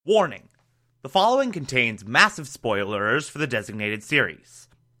Warning. The following contains massive spoilers for the designated series.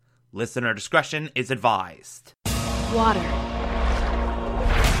 Listener discretion is advised. Water.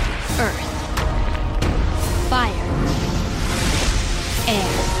 Earth. Fire.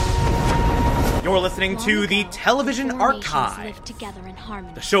 Air. You're listening to the Television Archive,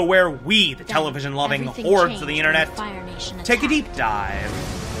 the show where we, the television-loving hordes of the internet, take a deep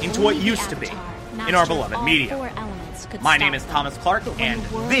dive into what used to be in our beloved media. My name is Thomas Clark, and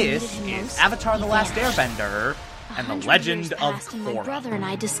this is Avatar: The Last Airbender and the Legend of Korra. My brother and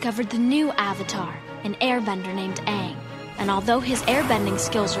I discovered the new Avatar, an airbender named Aang. And although his airbending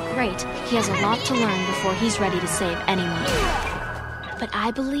skills are great, he has a lot to learn before he's ready to save anyone. But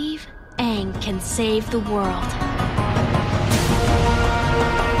I believe Aang can save the world.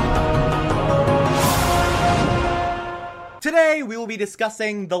 Today, we will be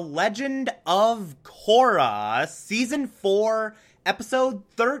discussing The Legend of Korra, Season 4, Episode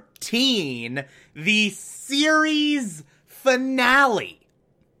 13, the series finale,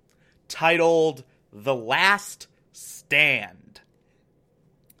 titled The Last Stand.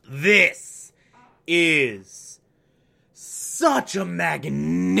 This is such a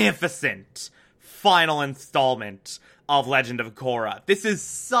magnificent final installment of Legend of Korra. This is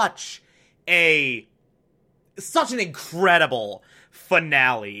such an incredible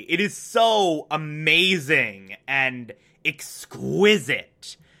finale. It is so amazing and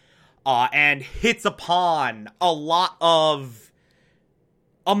exquisite, and hits upon a lot of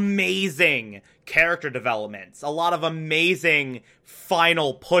amazing character developments, a lot of amazing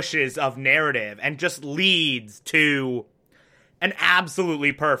final pushes of narrative, and just leads to an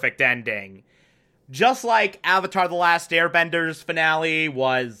absolutely perfect ending. Just like Avatar: The Last Airbender's finale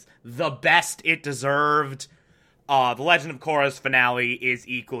was the best it deserved, The Legend of Korra's finale is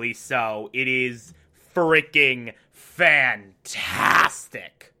equally so. It is freaking fantastic.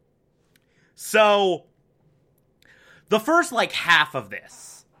 So, the first, half of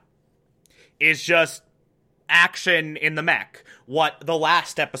this is just action in the mech. What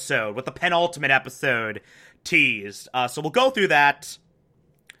the penultimate episode teased. So we'll go through that.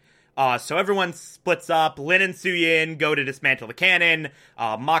 So everyone splits up. Lin and Suyin go to dismantle the cannon.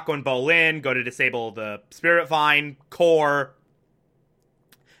 Mako and Bolin go to disable the Spirit Vine core.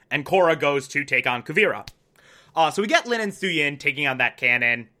 And Korra goes to take on Kuvira. So we get Lin and Suyin taking on that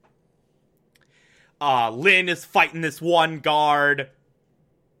cannon. Lin is fighting this one guard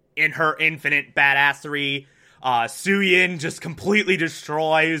in her infinite badassery. Suyin just completely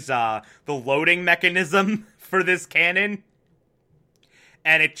destroys the loading mechanism for this cannon.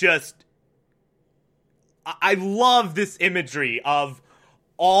 And it just... I love this imagery of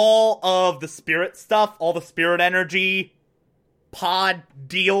all of the spirit stuff, all the spirit energy pod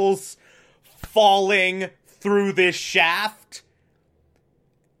deals falling through this shaft.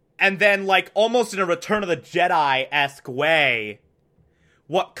 And then, almost in a Return of the Jedi-esque way,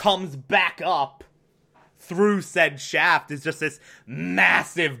 what comes back up through said shaft is just this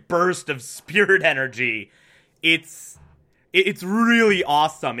massive burst of spirit energy. It's really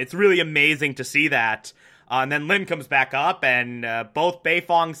awesome. It's really amazing to see that. And then Lin comes back up, and both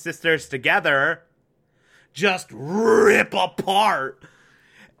Beifong sisters together just rip apart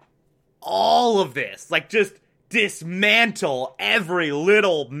all of this. Just dismantle every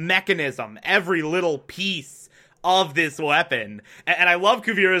little mechanism, every little piece of this weapon. And I love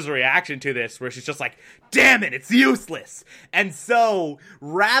Kuvira's reaction to this, where she's just like, damn it, it's useless. And so,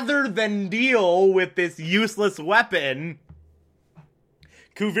 rather than deal with this useless weapon,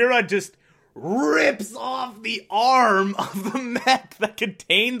 Kuvira just rips off the arm of the mech that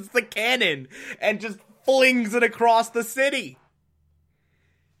contains the cannon and just flings it across the city.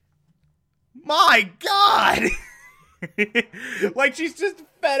 My God! She's just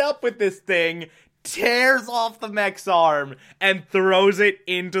fed up with this thing, tears off the mech's arm, and throws it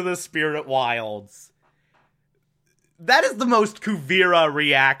into the spirit wilds. That is the most Kuvira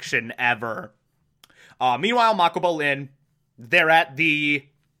reaction ever. Meanwhile, Mako Bolin, they're at the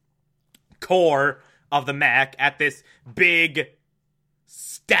core of the mech, at this big,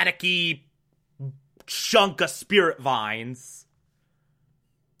 staticky chunk of spirit vines.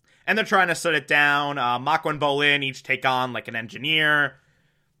 And they're trying to shut it down. Mako and Bolin each take on, an engineer.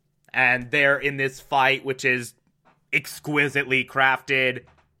 And they're in this fight, which is exquisitely crafted.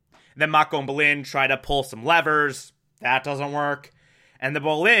 Then Mako and Bolin try to pull some levers. That doesn't work. And the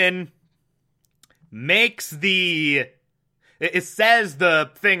Bolin makes it says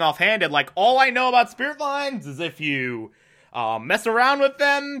the thing offhanded, all I know about spirit vines is if you mess around with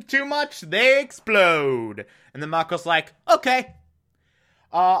them too much, they explode. And then Mako's like, okay,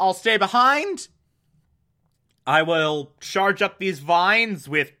 I'll stay behind, I will charge up these vines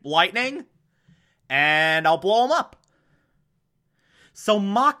with lightning, and I'll blow them up. So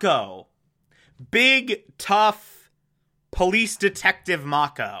Mako, big, tough, police detective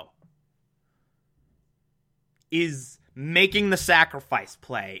Mako, is making the sacrifice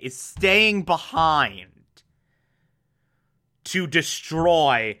play, is staying behind to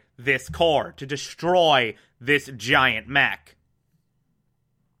destroy this core, to destroy this giant mech.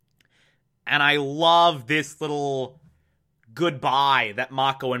 And I love this little goodbye that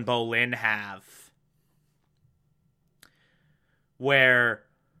Mako and Bolin have, where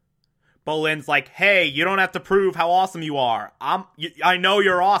Bolin's like, hey, you don't have to prove how awesome you are. I know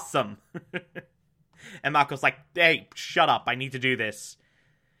you're awesome. And Mako's like, hey, shut up, I need to do this.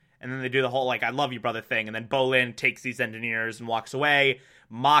 And then they do the whole, like, I love you, brother thing. And then Bolin takes these engineers and walks away.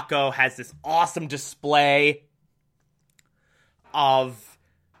 Mako has this awesome display of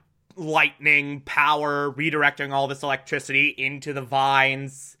lightning power, redirecting all this electricity into the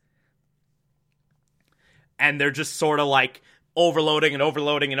vines. And they're just sort of, like, overloading and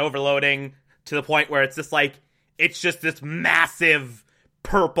overloading and overloading to the point where it's just, like, it's just this massive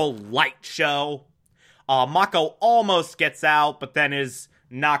purple light show. Mako almost gets out, but then is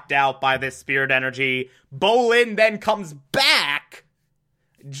knocked out by this spirit energy. Bolin then comes back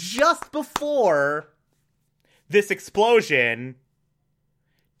just before this explosion,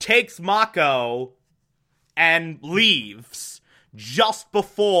 takes Mako, and leaves just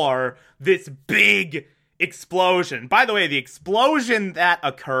before this big explosion. By the way, the explosion that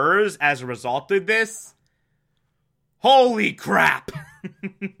occurs as a result of this, holy crap!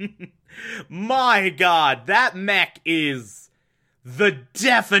 My god, that mech is the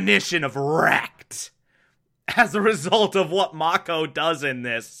definition of wrecked as a result of what Mako does in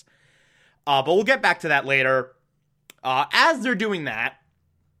this. But we'll get back to that later. As they're doing that,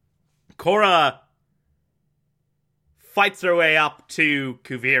 Korra fights her way up to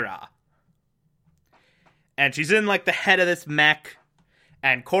Kuvira. And she's in, like, the head of this mech.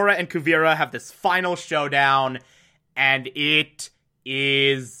 And Korra and Kuvira have this final showdown. And it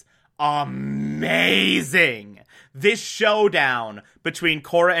is amazing. This showdown between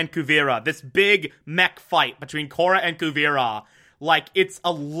Korra and Kuvira, this big mech fight between Korra and Kuvira, like, it's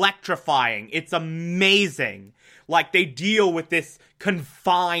electrifying. It's amazing. Like, they deal with this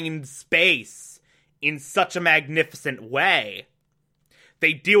confined space in such a magnificent way.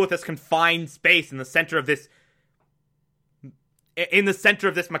 They deal with this confined space in the center of this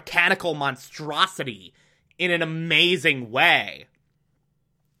mechanical monstrosity in an amazing way.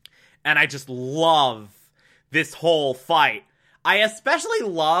 And I just love this whole fight. I especially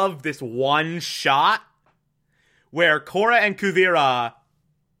love this one shot where Korra and Kuvira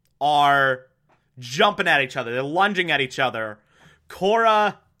are jumping at each other. They're lunging at each other.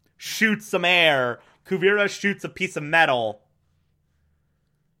 Korra shoots some air. Kuvira shoots a piece of metal.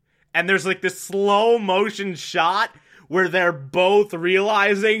 And there's, like, this slow motion shot where they're both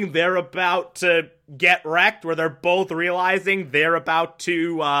realizing they're about to get wrecked, where they're both realizing they're about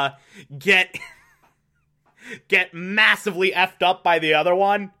to get massively effed up by the other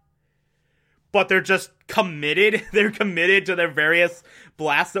one. But they're just committed. They're committed to their various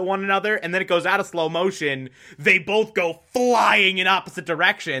blasts at one another. And then it goes out of slow motion. They both go flying in opposite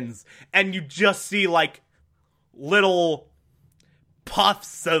directions. And you just see, like, little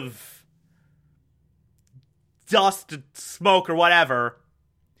puffs of dust, smoke, or whatever.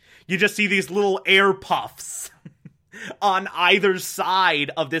 You just see these little air puffs on either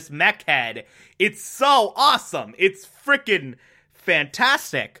side of this mech head. It's so awesome. It's freaking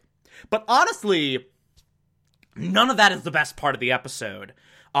fantastic. But honestly, none of that is the best part of the episode.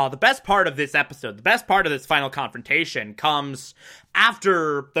 The best part of this episode, the best part of this final confrontation comes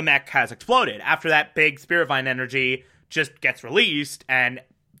after the mech has exploded. After that big Spirit Vine energy just gets released and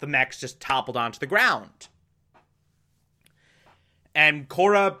the mech's just toppled onto the ground. And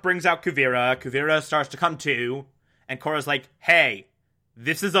Korra brings out Kuvira. Kuvira starts to come to. And Korra's like, hey,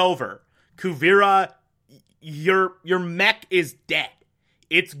 this is over. Kuvira, your mech is dead.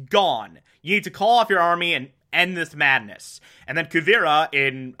 It's gone. You need to call off your army and end this madness. And then Kuvira,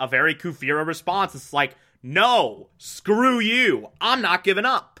 in a very Kuvira response, is like, no, screw you. I'm not giving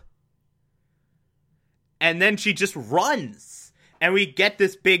up. And then she just runs. And we get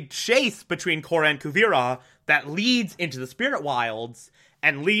this big chase between Korra and Kuvira that leads into the Spirit Wilds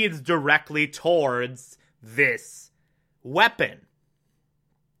and leads directly towards this weapon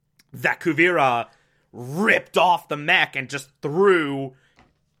that Kuvira ripped off the mech and just threw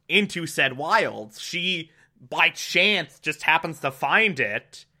into said wilds. She, by chance, just happens to find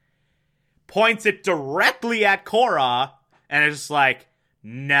it, points it directly at Korra, and is just like,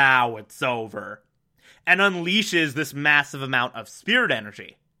 now it's over. and unleashes this massive amount of spirit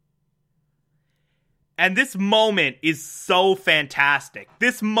energy. And this moment is so fantastic.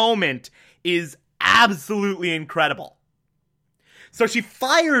 This moment is absolutely incredible. So she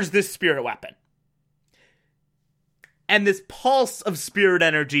fires this spirit weapon. And this pulse of spirit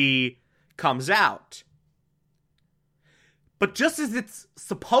energy comes out. But just as it's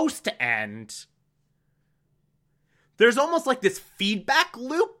supposed to end, there's almost like this feedback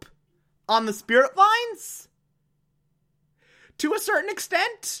loop on the spirit vines. To a certain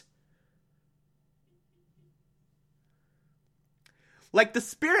extent. Like, the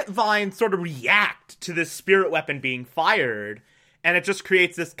spirit vines sort of react to this spirit weapon being fired, and it just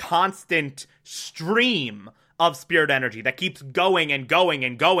creates this constant stream of spirit energy that keeps going and going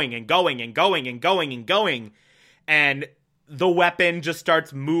and going and going and going and going and going. And the weapon just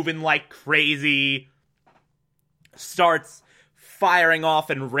starts moving like crazy, starts firing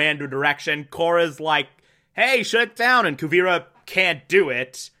off in random direction. Korra's like, hey, shut it down, and Kuvira can't do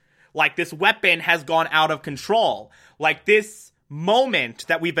it. Like, this weapon has gone out of control. Like, this moment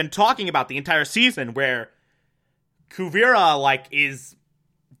that we've been talking about the entire season where Kuvira, like, is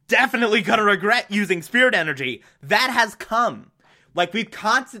definitely gonna regret using spirit energy, that has come. Like, we've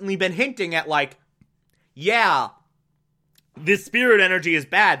constantly been hinting at, like, yeah, this spirit energy is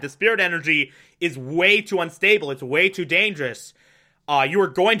bad. The spirit energy is way too unstable. It's way too dangerous. You are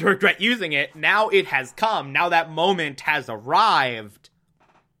going to regret using it. Now it has come. Now that moment has arrived.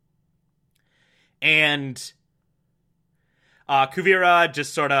 And Kuvira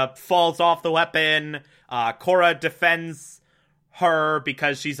just sort of falls off the weapon. Korra defends her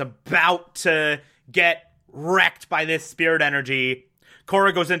because she's about to get wrecked by this spirit energy.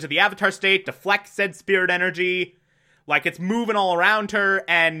 Korra goes into the Avatar state, deflects said spirit energy. Like, it's moving all around her,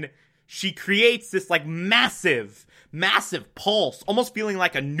 and she creates this, like, massive pulse, almost feeling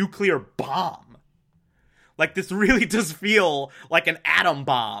like a nuclear bomb. Like, this really does feel like an atom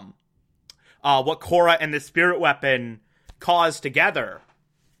bomb. What Korra and the spirit weapon cause together.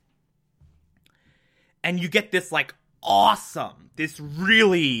 And you get this, like, awesome, this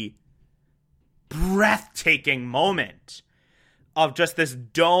really breathtaking moment of just this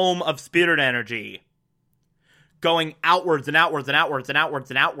dome of spirit energy going outwards and outwards and outwards and outwards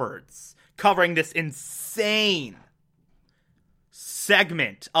and outwards, covering this insane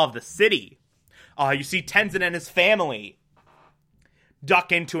segment of the city. You see Tenzin and his family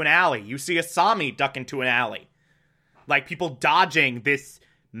duck into an alley. You see Asami duck into an alley. Like, people dodging this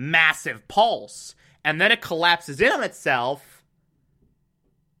massive pulse. And then it collapses in on itself.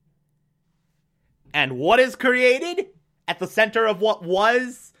 And what is created at the center of what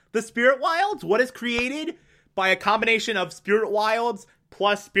was the Spirit Wilds? What is created by a combination of Spirit Wilds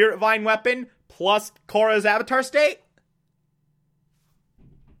plus Spirit Vine Weapon plus Korra's Avatar state?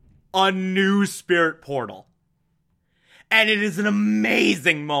 A new Spirit Portal. And it is an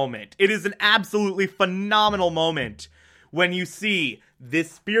amazing moment. It is an absolutely phenomenal moment when you see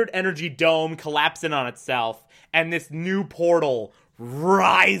this Spirit Energy Dome collapse in on itself and this new portal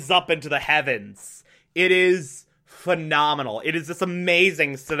rise up into the heavens. It is phenomenal. It is this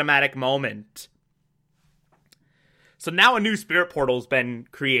amazing cinematic moment. So now a new Spirit Portal has been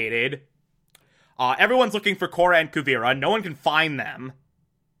created. Everyone's looking for Korra and Kuvira. No one can find them.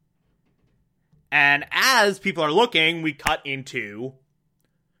 And as people are looking, we cut into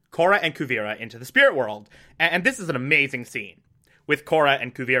Korra and Kuvira into the spirit world. And this is an amazing scene with Korra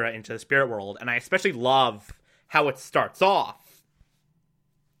and Kuvira into the spirit world. And I especially love how it starts off.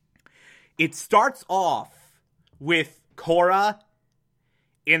 It starts off with Korra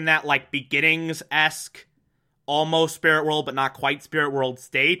in that, like, beginnings-esque, almost spirit world, but not quite spirit world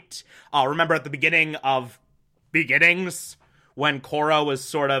state. Remember at the beginning of Beginnings, when Korra was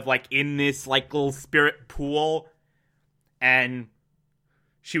sort of, like, in this, like, little spirit pool, and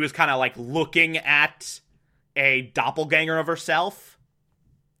she was kind of, like, looking at a doppelganger of herself,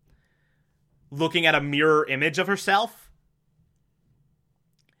 looking at a mirror image of herself.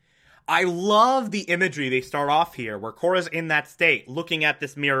 I love the imagery they start off here, where Korra's in that state, looking at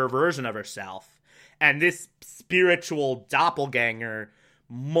this mirror version of herself, and this spiritual doppelganger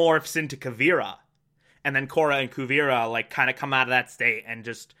morphs into Kuvira. And then Korra and Kuvira, like, kind of come out of that state and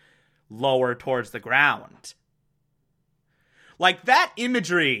just lower towards the ground. Like, that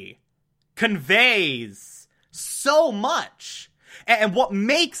imagery conveys so much. And what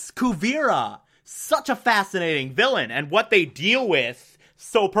makes Kuvira such a fascinating villain, and what they deal with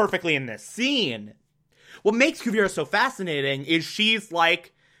so perfectly in this scene, what makes Kuvira so fascinating is she's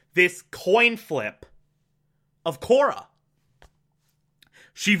like this coin flip of Korra.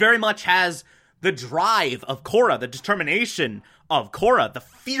 She very much has the drive of Korra, the determination of Korra, the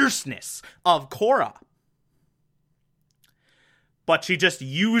fierceness of Korra. but she just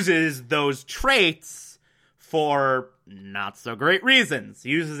uses those traits for not so great reasons,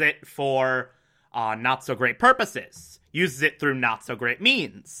 uses it for not so great purposes, uses it through not so great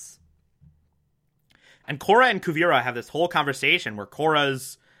means. And Korra and Kuvira have this whole conversation where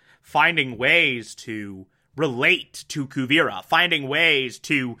Korra's finding ways to relate to Kuvira, finding ways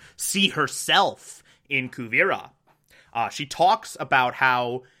to see herself in Kuvira. She talks about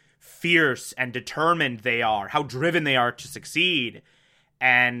how fierce and determined they are, how driven they are to succeed,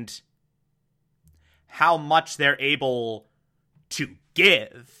 and how much they're able to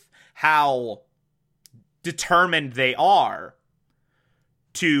give, how determined they are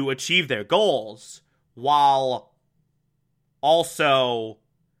to achieve their goals, while also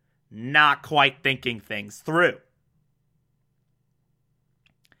not quite thinking things through.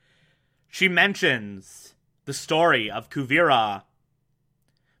 She mentions the story of Kuvira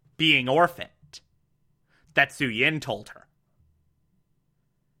being orphaned that Suyin told her.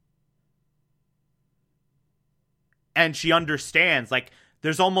 And she understands, like,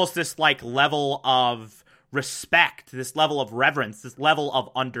 there's almost this, like, level of respect, this level of reverence, this level of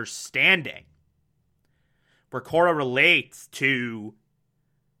understanding, where Korra relates to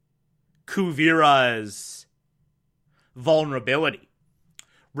Kuvira's vulnerability,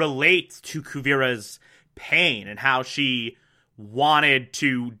 relates to Kuvira's pain, and how she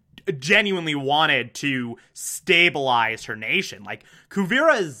genuinely wanted to stabilize her nation. Like,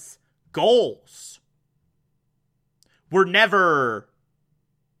 Kuvira's goals were never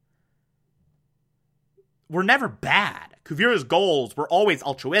bad. Kuvira's goals were always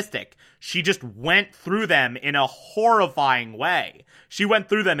altruistic. She just went through them in a horrifying way. She went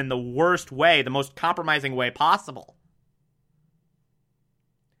through them in the worst way, the most compromising way possible.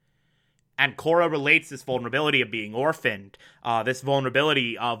 And Korra relates this vulnerability of being orphaned, this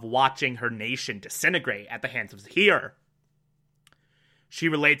vulnerability of watching her nation disintegrate at the hands of Zahir. She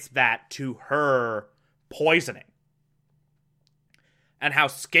relates that to her poisoning. And how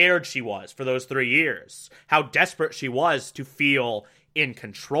scared she was for those 3 years. How desperate she was to feel in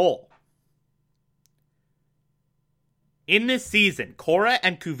control. In this season, Korra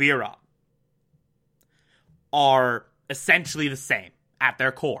and Kuvira are essentially the same at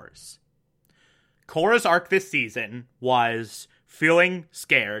their cores. Korra's arc this season was feeling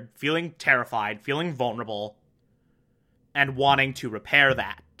scared, feeling terrified, feeling vulnerable, and wanting to repair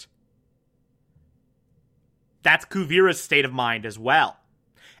that. That's Kuvira's state of mind as well.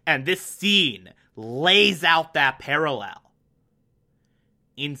 And this scene lays out that parallel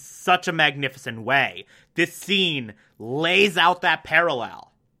in such a magnificent way. This scene lays out that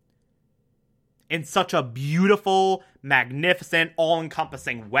parallel in such a beautiful, magnificent,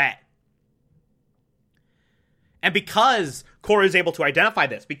 all-encompassing way. And because Korra is able to identify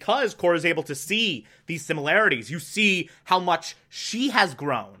this, because Korra is able to see these similarities, you see how much she has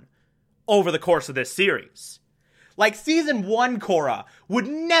grown over the course of this series. Like, Season 1 Korra would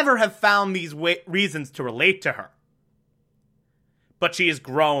never have found these reasons to relate to her. But she has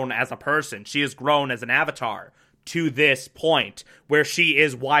grown as a person. She has grown as an avatar to this point where she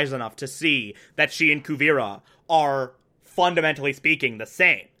is wise enough to see that she and Kuvira are, fundamentally speaking, the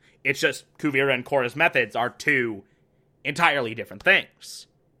same. It's just Kuvira and Korra's methods are two entirely different things.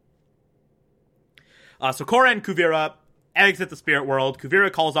 So Korra and Kuvira exit the spirit world.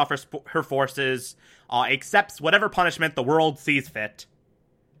 Kuvira calls off her forces, accepts whatever punishment the world sees fit.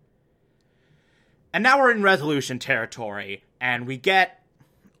 And now we're in resolution territory, and we get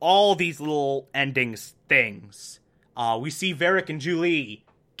all these little endings things. We see Varrick and Zhu Li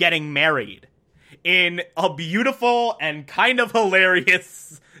getting married in a beautiful and kind of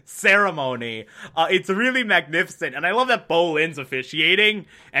hilarious ceremony. It's really magnificent, and I love that Bo Lin's officiating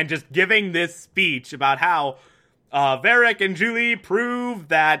and just giving this speech about how Varrick and Zhu Li prove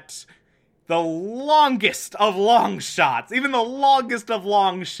that the longest of long shots, even the longest of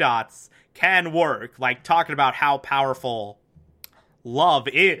long shots, can work. Like, talking about how powerful love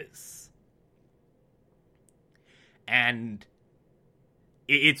is. And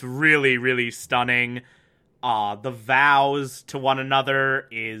it's really, really stunning. The vows to one another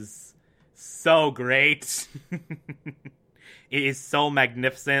is so great. It is so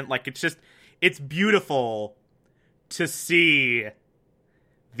magnificent. Like, it's beautiful to see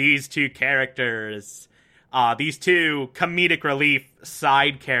these two characters, these two comedic relief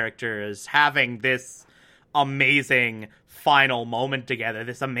side characters having this amazing final moment together,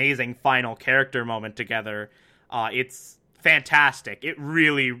 this amazing final character moment together. It's fantastic. It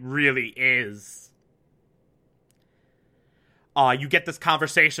really, really is. You get this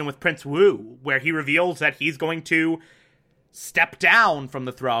conversation with Prince Wu, where he reveals that he's going to step down from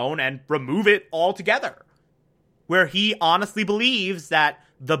the throne and remove it altogether, where he honestly believes that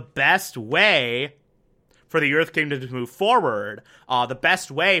the best way for the Earth Kingdom to move forward, the best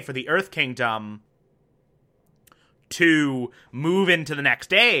way for the Earth Kingdom to move into the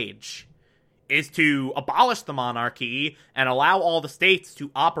next age, is to abolish the monarchy and allow all the states to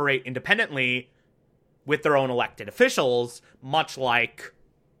operate independently with their own elected officials, much like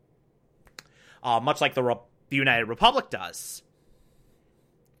the United Republic does.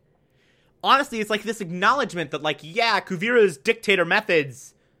 Honestly, it's like this acknowledgement that, like, yeah, Kuvira's dictator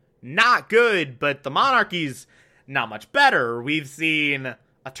methods, not good, but the monarchy's not much better. We've seen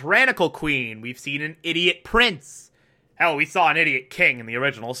a tyrannical queen. We've seen an idiot prince. Hell, we saw an idiot king in the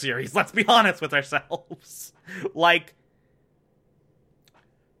original series. Let's be honest with ourselves. Like,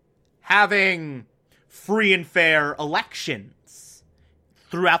 having free and fair elections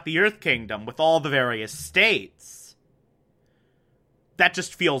throughout the Earth Kingdom with all the various states, that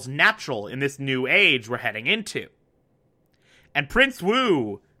just feels natural in this new age we're heading into. And Prince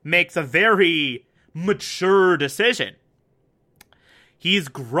Wu makes a very mature decision. He's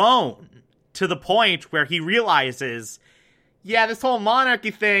grown to the point where he realizes, yeah, this whole monarchy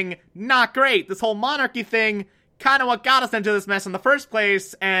thing, not great. This whole monarchy thing, kind of what got us into this mess in the first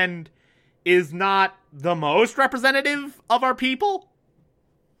place, and is not the most representative of our people.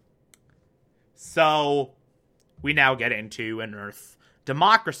 So, we now get into an Earth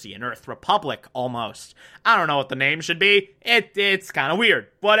democracy, an Earth republic, almost. I don't know what the name should be. It's kind of weird.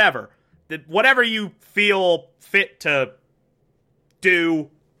 Whatever. Whatever you feel fit to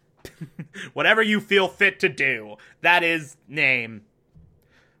do. Whatever you feel fit to do. That is name.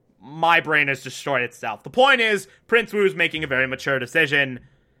 My brain has destroyed itself. The point is, Prince Wu's making a very mature decision.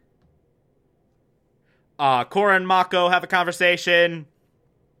 Korra and Mako have a conversation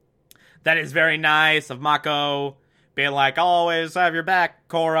that is very nice, of Mako being like, I'll always have your back,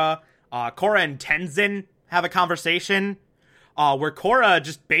 Korra. Korra and Tenzin have a conversation where Korra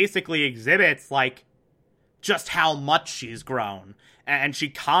just basically exhibits, like, just how much she's grown. And she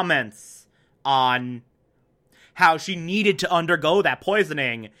comments on how she needed to undergo that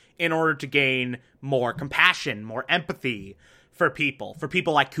poisoning in order to gain more compassion, more empathy for people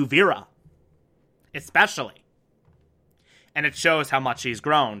like Kuvira, especially. And it shows how much she's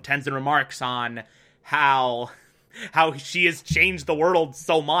grown. Tenzin remarks on how she has changed the world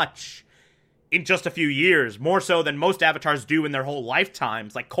so much in just a few years, more so than most avatars do in their whole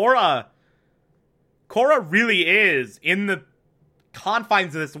lifetimes. Like, Korra really is, in the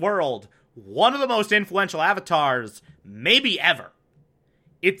confines of this world, one of the most influential avatars maybe ever.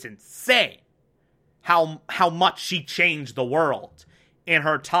 It's insane how much she changed the world in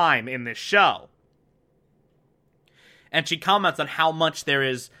her time in this show. And she comments on how much there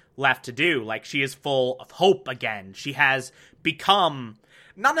is left to do. Like, she is full of hope again. She has become,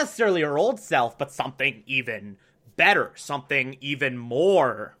 not necessarily her old self, but something even better, something even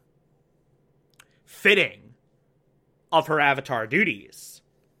more fitting of her avatar duties.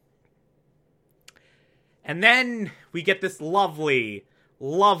 And then we get this lovely,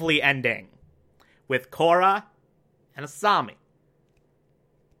 lovely ending with Korra and Asami.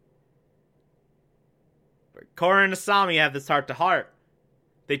 Korra and Asami have this heart-to-heart.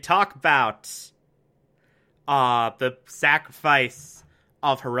 They talk about the sacrifice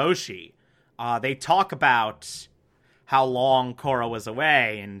of Hiroshi. They talk about how long Korra was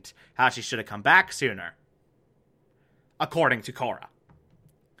away and how she should have come back sooner, according to Korra.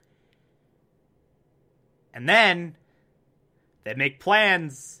 And then they make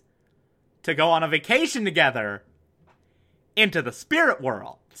plans to go on a vacation together into the spirit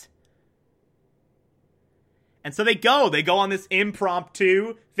world. And so they go on this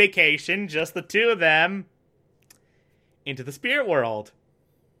impromptu vacation, just the two of them, into the spirit world.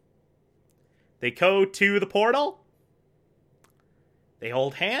 They go to the portal. They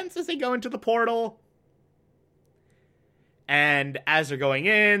hold hands as they go into the portal. And as they're going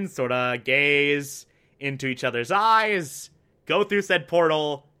in, sort of gaze into each other's eyes, go through said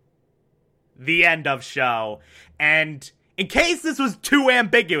portal, the end of show. And in case this was too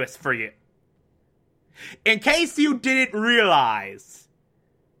ambiguous for you, in case you didn't realize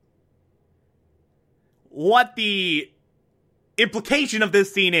what the implication of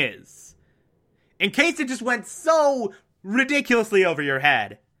this scene is, in case it just went so ridiculously over your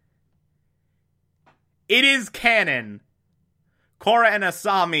head, it is canon. Korra and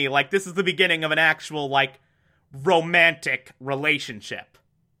Asami, like, this is the beginning of an actual, like, romantic relationship.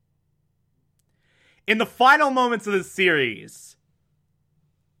 In the final moments of this series,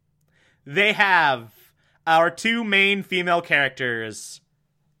 they have our two main female characters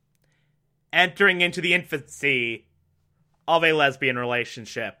entering into the infancy of a lesbian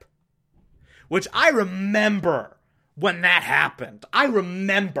relationship. Which I remember when that happened. I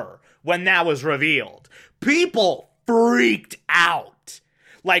remember when that was revealed. People freaked out.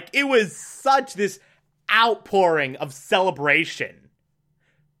 Like, it was such this outpouring of celebration.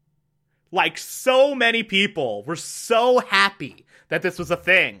 Like, so many people were so happy that this was a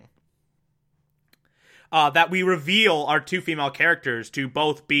thing. That we reveal our two female characters to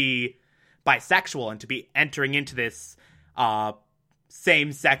both be bisexual and to be entering into this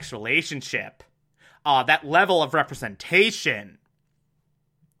same-sex relationship. That level of representation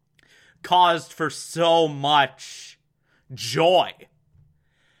caused for so much joy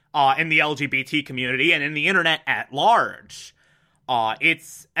in the LGBT community and in the internet at large.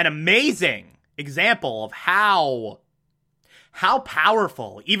 It's an amazing example of how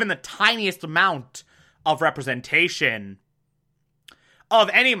powerful even the tiniest amount of representation of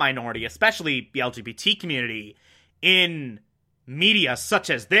any minority, especially the LGBT community, in media such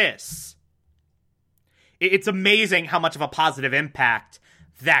as this. It's amazing how much of a positive impact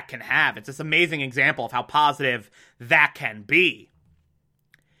that can have. It's this amazing example of how positive that can be.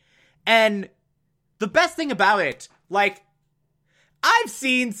 And the best thing about it, like, I've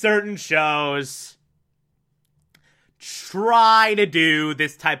seen certain shows try to do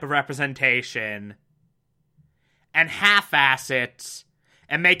this type of representation and half-ass it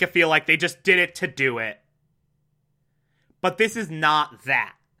and make it feel like they just did it to do it. But this is not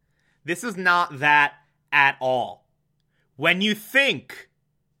that. This is not that at all. When you think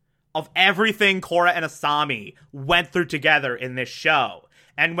of everything Korra and Asami went through together in this show,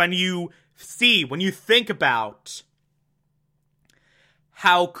 and when you think about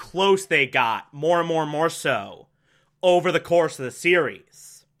how close they got, more and more so, over the course of the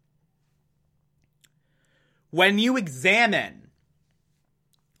series, when you examine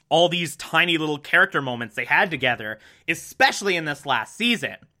all these tiny little character moments they had together, especially in this last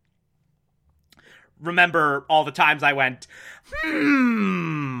season, remember all the times I went,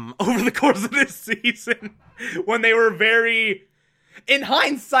 over the course of this season, when they were very, in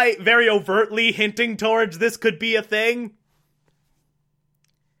hindsight, very overtly hinting towards this could be a thing?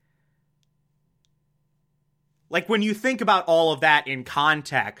 Like, when you think about all of that in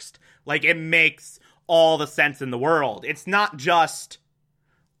context, like, it makes all the sense in the world. It's not just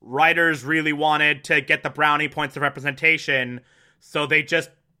writers really wanted to get the brownie points of representation, so they just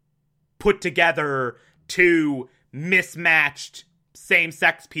put together two mismatched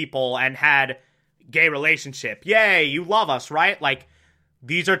same-sex people and had gay relationship. Yay, you love us, right? Like,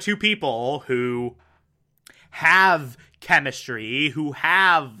 these are two people who have chemistry, who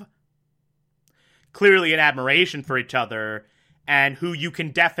have clearly an admiration for each other, and who you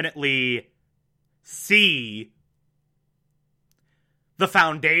can definitely see the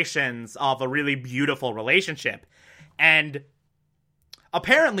foundations of a really beautiful relationship. And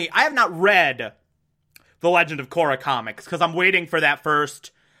apparently, I have not read the Legend of Korra comics, because I'm waiting for that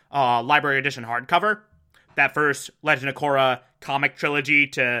first library edition hardcover, that first Legend of Korra comic trilogy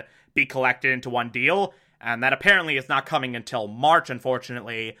to be collected into one deal, and that apparently is not coming until March,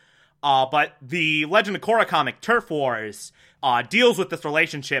 unfortunately. But the Legend of Korra comic, Turf Wars, deals with this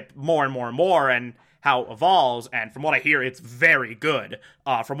relationship more and more, and how it evolves, and from what I hear, it's very good.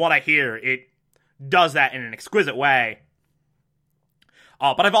 From what I hear, it does that in an exquisite way.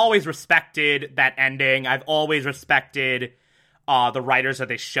 But I've always respected that ending. I've always respected the writers of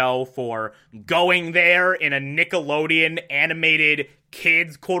this show for going there in a Nickelodeon animated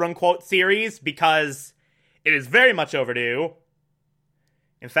kids quote-unquote series, because it is very much overdue.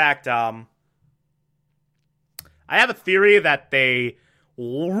 In fact, I have a theory that they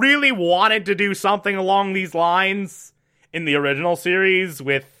really wanted to do something along these lines in the original series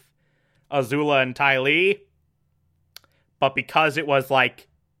with Azula and Ty Lee. But because it was like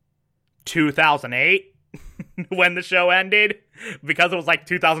 2008 when the show ended, because it was like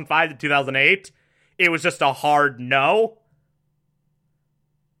 2005 to 2008, it was just a hard no.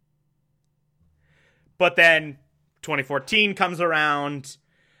 But then 2014 comes around.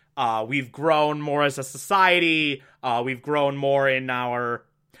 We've grown more as a society. We've grown more in our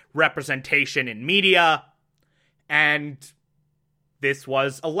representation in media. And this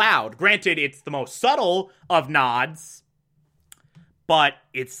was allowed. Granted, it's the most subtle of nods, but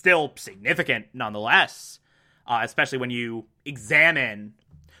it's still significant nonetheless. Especially when you examine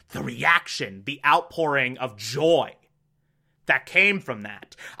the reaction, the outpouring of joy that came from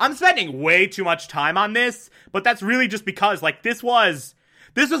that. I'm spending way too much time on this, but that's really just because, like, this was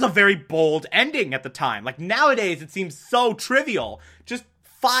a very bold ending at the time. Like, nowadays, it seems so trivial. Just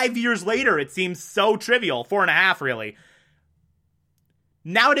 5 years later, it seems so trivial. 4.5, really.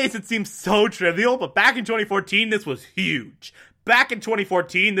 Nowadays, it seems so trivial, but back in 2014, this was huge. Back in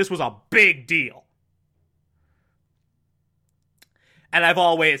 2014, this was a big deal. And I've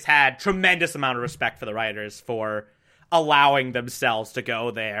always had tremendous amount of respect for the writers for allowing themselves to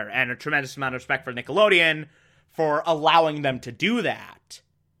go there, and a tremendous amount of respect for Nickelodeon for allowing them to do that.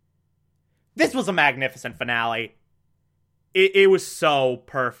 This was a magnificent finale. It was so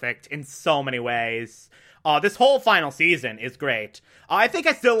perfect in so many ways. This whole final season is great. I think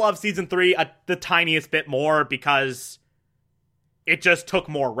I still love season 3 the tiniest bit more because it just took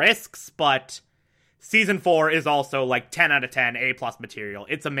more risks, but season 4 is also like 10 out of 10 A+ material.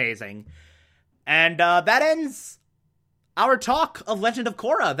 It's amazing. And that ends our talk of Legend of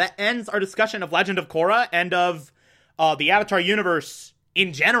Korra. That ends our discussion of Legend of Korra and of the Avatar universe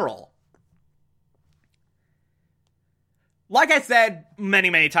in general. Like I said many,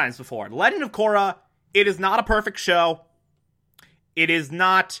 many times before, Legend of Korra, it is not a perfect show. It is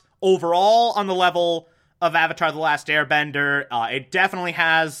not overall on the level of Avatar: The Last Airbender. It definitely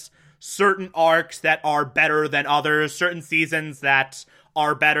has certain arcs that are better than others, certain seasons that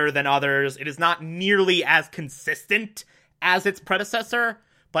are better than others. It is not nearly as consistent as its predecessor,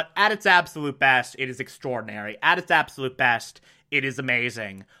 but at its absolute best, it is extraordinary. At its absolute best, it is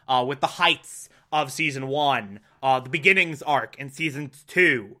amazing. With the heights of season 1, the beginnings arc in season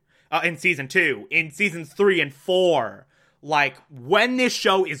 2, in seasons 3 and 4. Like, when this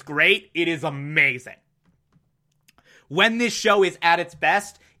show is great, it is amazing. When this show is at its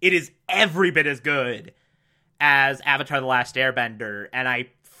best, it is every bit as good as Avatar: The Last Airbender, and I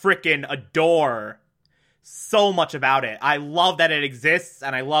frickin' adore so much about it. I love that it exists,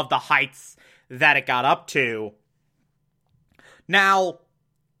 and I love the heights that it got up to. Now,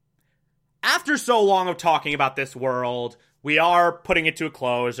 after so long of talking about this world, we are putting it to a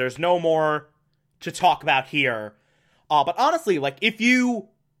close. There's no more to talk about here. But honestly, like, if you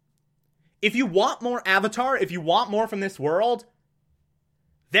want more Avatar, if you want more from this world,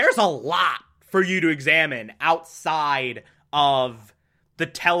 there's a lot for you to examine outside of the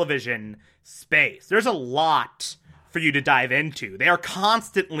television space. There's a lot for you to dive into. They are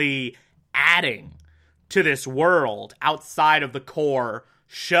constantly adding to this world outside of the core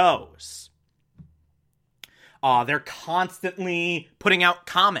shows. They're constantly putting out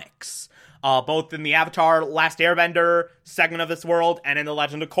comics, both in the Avatar: Last Airbender segment of this world and in the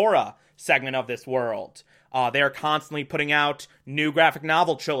Legend of Korra segment of this world. They are constantly putting out new graphic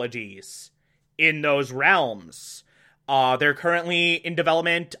novel trilogies in those realms. They're currently in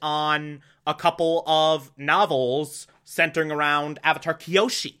development on a couple of novels centering around Avatar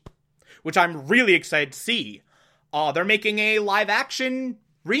Kyoshi, which I'm really excited to see. They're making a live-action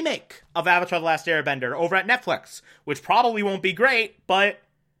remake of Avatar: The Last Airbender over at Netflix, which probably won't be great, but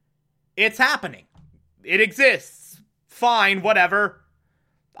it's happening. It exists. Fine, whatever.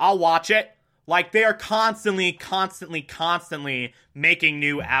 I'll watch it. Like, they are constantly making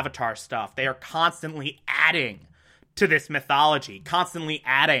new Avatar stuff. They are constantly adding to this mythology, constantly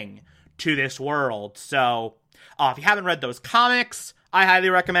adding to this world. So, if you haven't read those comics, I highly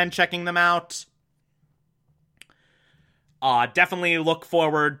recommend checking them out. Definitely look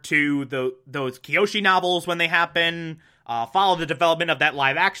forward to those Kyoshi novels when they happen. Follow the development of that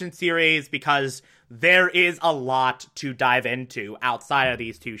live-action series, because there is a lot to dive into outside of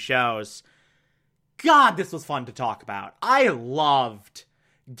these two shows. God, this was fun to talk about. I loved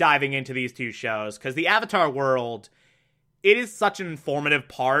diving into these two shows, because the Avatar world, it is such an informative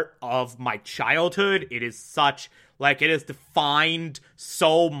part of my childhood. It is such, like, it has defined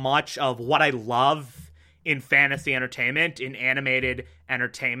so much of what I love in fantasy entertainment, in animated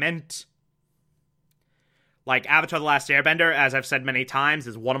entertainment. Like, Avatar: The Last Airbender, as I've said many times,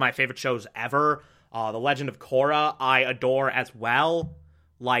 is one of my favorite shows ever. The Legend of Korra, I adore as well.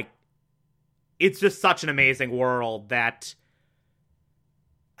 Like, it's just such an amazing world that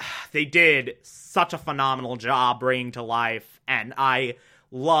they did such a phenomenal job bringing to life, and I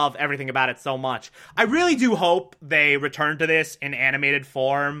love everything about it so much. I really do hope they return to this in animated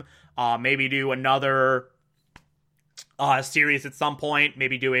form. Maybe do another series at some point.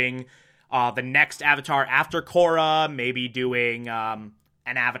 Maybe doing the next Avatar after Korra. Maybe doing an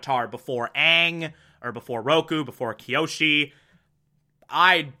Avatar before Aang, or before Roku, before Kyoshi.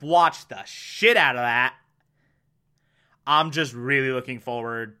 I'd watch the shit out of that. I'm just really looking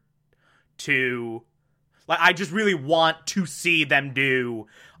forward to... Like, I just really want to see them do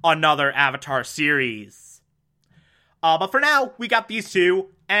another Avatar series. But for now, we got these two,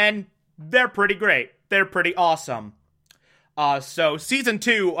 and they're pretty great. They're pretty awesome. So season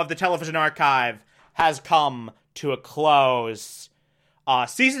 2 of the Television Archive has come to a close.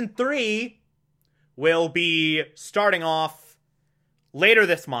 Season 3 will be starting off later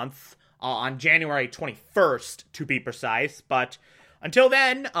this month, on January 21st, to be precise. But until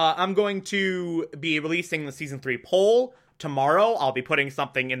then, I'm going to be releasing the Season 3 poll tomorrow I'll be putting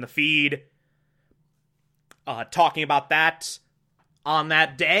something in the feed talking about that on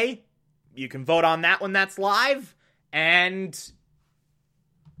that day. You can vote on that when that's live, and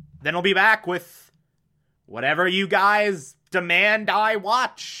then I'll be back with whatever you guys demand I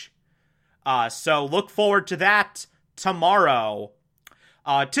watch. So look forward to that tomorrow.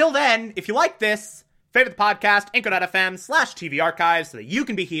 Till then, if you like this, favorite the podcast, anchor.fm/TV archives, so that you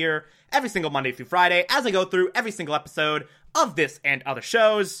can be here every single Monday through Friday as I go through every single episode of this and other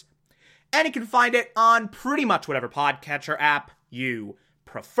shows. And you can find it on pretty much whatever podcatcher app you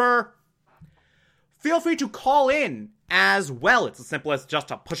prefer. Feel free to call in as well. It's as simple as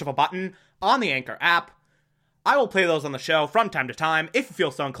just a push of a button on the Anchor app. I will play those on the show from time to time if you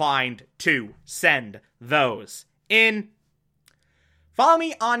feel so inclined to send those in. Follow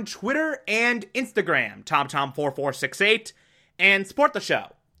me on Twitter and Instagram, TomTom4468, and support the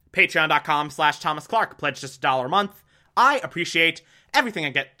show. Patreon.com/Thomas Clark. Pledge just $1 a month. I appreciate everything I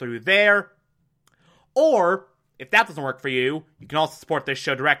get through there. Or, if that doesn't work for you, you can also support this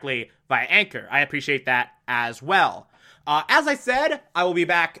show directly via Anchor. I appreciate that as well. As I said, I will be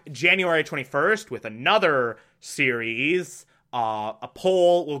back January 21st with another series. A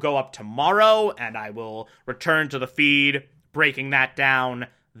poll will go up tomorrow, and I will return to the feed, breaking that down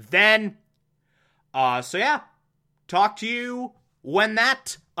then. So yeah, talk to you when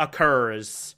that occurs.